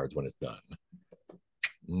calls set cards when it's done.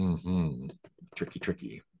 Tricky,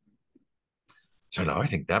 tricky. So now I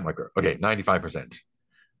think that might go. Okay, 95%.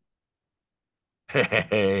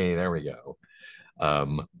 Hey, there we go.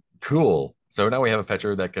 Cool. So now we have a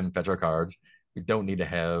fetcher that can fetch our cards. We don't need to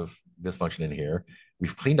have this function in here.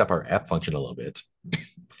 We've cleaned up our app function a little bit.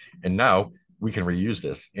 And now we can reuse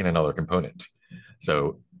this in another component.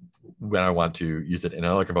 So when I want to use it in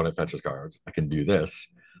another component fetches cards, I can do this.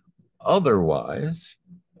 Otherwise,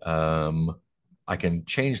 I can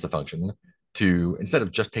change the function to, instead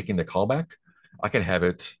of just taking the callback, I can have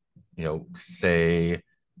it, say,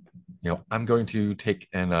 I'm going to take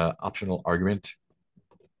an optional argument.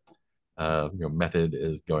 Method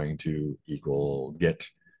is going to equal get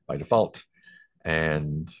by default,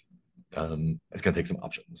 and it's going to take some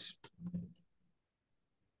options.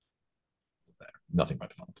 Nothing by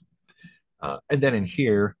default. And then in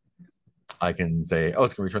here, I can say, oh,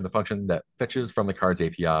 it's going to return the function that fetches from the cards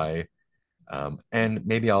API. And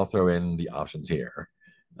maybe I'll throw in the options here.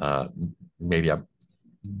 Maybe I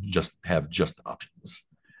just have just options.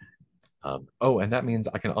 Oh, and that means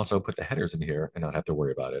I can also put the headers in here and not have to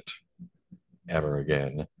worry about it ever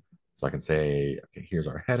again. So I can say, okay, here's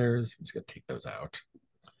our headers. I'm just going to take those out.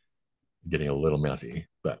 It's getting a little messy,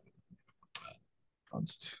 but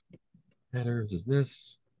const headers is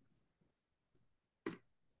this.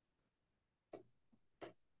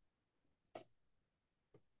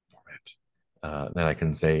 Then I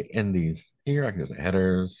can say in these here, I can just say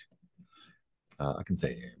headers. I can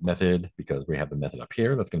say method because we have the method up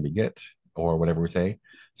here. That's going to be get or whatever we say.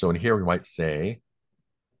 So in here, we might say,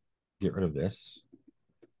 get rid of this.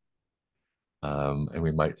 And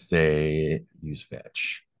we might say use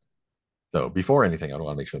fetch. So before anything, I don't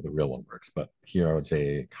want to make sure the real one works. But here I would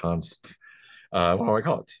say const, what do I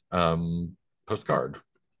call it? Postcard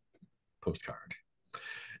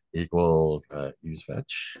equals use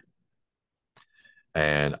fetch.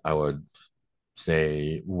 And I would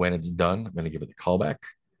say when it's done, I'm going to give it the callback,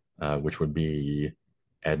 which would be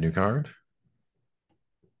add new card.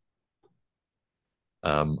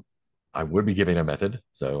 I would be giving a method,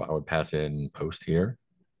 so I would pass in post here.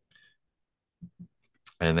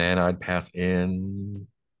 And then I'd pass in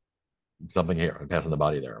something here. I'd pass in the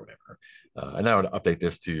body there or whatever. And I would update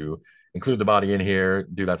this to include the body in here,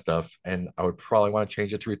 do that stuff. And I would probably want to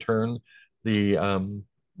change it to return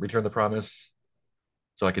the promise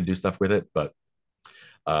so I can do stuff with it. But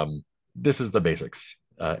this is the basics.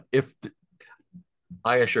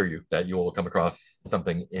 I assure you that you will come across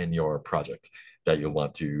something in your project that you'll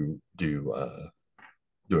want to do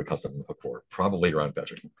a custom hook for, probably around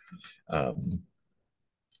fetching. Um,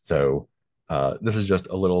 so this is just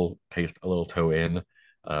a little taste, a little toe in.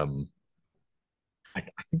 Um, I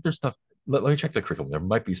think there's stuff. Let me check the curriculum. There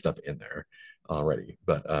might be stuff in there already,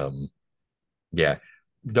 but yeah,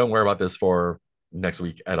 don't worry about this for next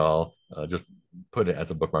week at all. Just put it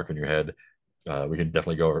as a bookmark in your head. We can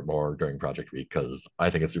definitely go over it more during project week because I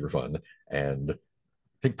think it's super fun. And I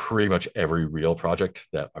think pretty much every real project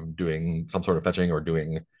that I'm doing some sort of fetching or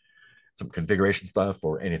doing some configuration stuff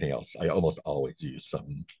or anything else, I almost always use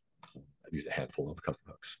a handful of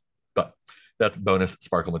custom hooks. But that's bonus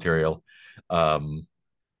sparkle material.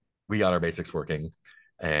 We got our basics working,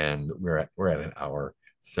 and we're at an hour.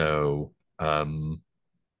 So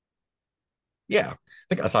yeah, I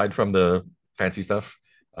think aside from the fancy stuff,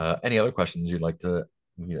 any other questions you'd like to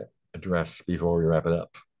address before we wrap it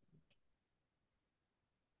up?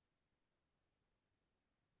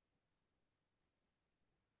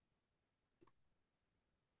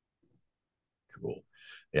 Cool.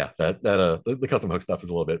 Yeah, the custom hook stuff is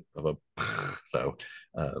a little bit of a so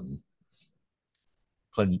um,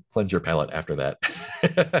 cleanse your palate after that.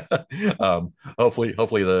 Hopefully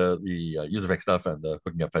the useEffect stuff and the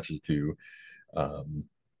hooking up fetches um,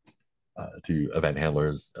 to event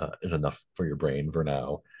handlers is enough for your brain for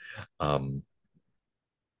now. Um,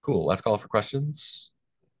 cool. Last call for questions.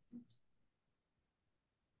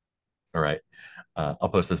 All right. I'll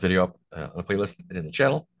post this video up on a playlist and in the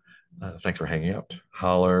channel. Thanks for hanging out.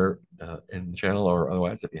 Holler in the channel or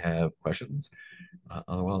otherwise if you have questions.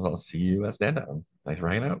 Otherwise, I'll see you at stand down. Thanks for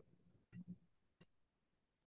hanging out.